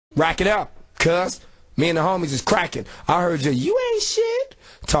Rack it up, cuz. Me and the homies is cracking. I heard you ain't shit.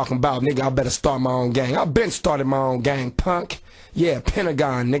 Talking about, nigga, I better start my own gang. I been started my own gang, punk. Yeah,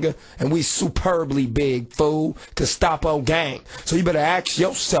 Pentagon, nigga. And we superbly big, fool. Gestapo gang. So you better ask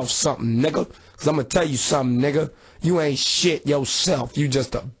yourself something, nigga. Cause I'm gonna tell you something, nigga. You ain't shit yourself. You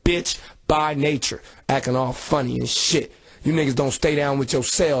just a bitch by nature. Acting all funny and shit. You niggas don't stay down with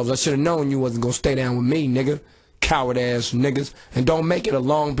yourselves. I should've known you wasn't gonna stay down with me, nigga. Coward ass niggas. And don't make it a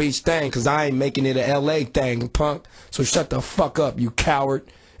Long Beach thing, cause I ain't making it a LA thing, punk. So shut the fuck up, you coward.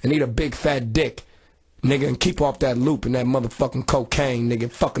 And eat a big fat dick, nigga, and keep off that loop and that motherfucking cocaine,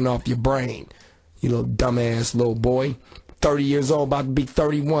 nigga, fucking off your brain. You little dumbass little boy. 30 years old, about to be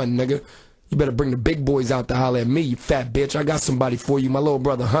 31, nigga. You better bring the big boys out to holler at me, you fat bitch. I got somebody for you, my little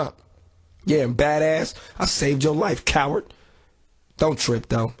brother Hump. Yeah, and badass, I saved your life, coward. Don't trip,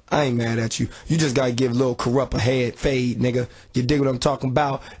 though. I ain't mad at you. You just gotta give little Kurupt a head fade, nigga. You dig what I'm talking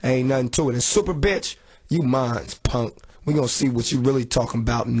about? Ain't nothing to it. And super bitch, you mines, punk. We gonna see what you really talking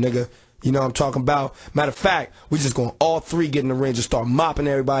about, nigga. You know what I'm talking about? Matter of fact, we just gonna all three get in the ring and start mopping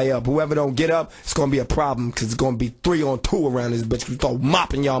everybody up. Whoever don't get up, it's gonna be a problem, because it's gonna be 3-on-2 around this bitch. We start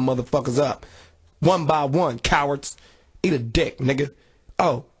mopping y'all motherfuckers up. One by one, cowards. Eat a dick, nigga.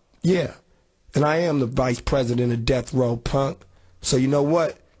 Oh, yeah. And I am the vice president of Death Row, punk. So you know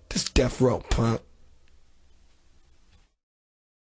what? This Death Row, punk.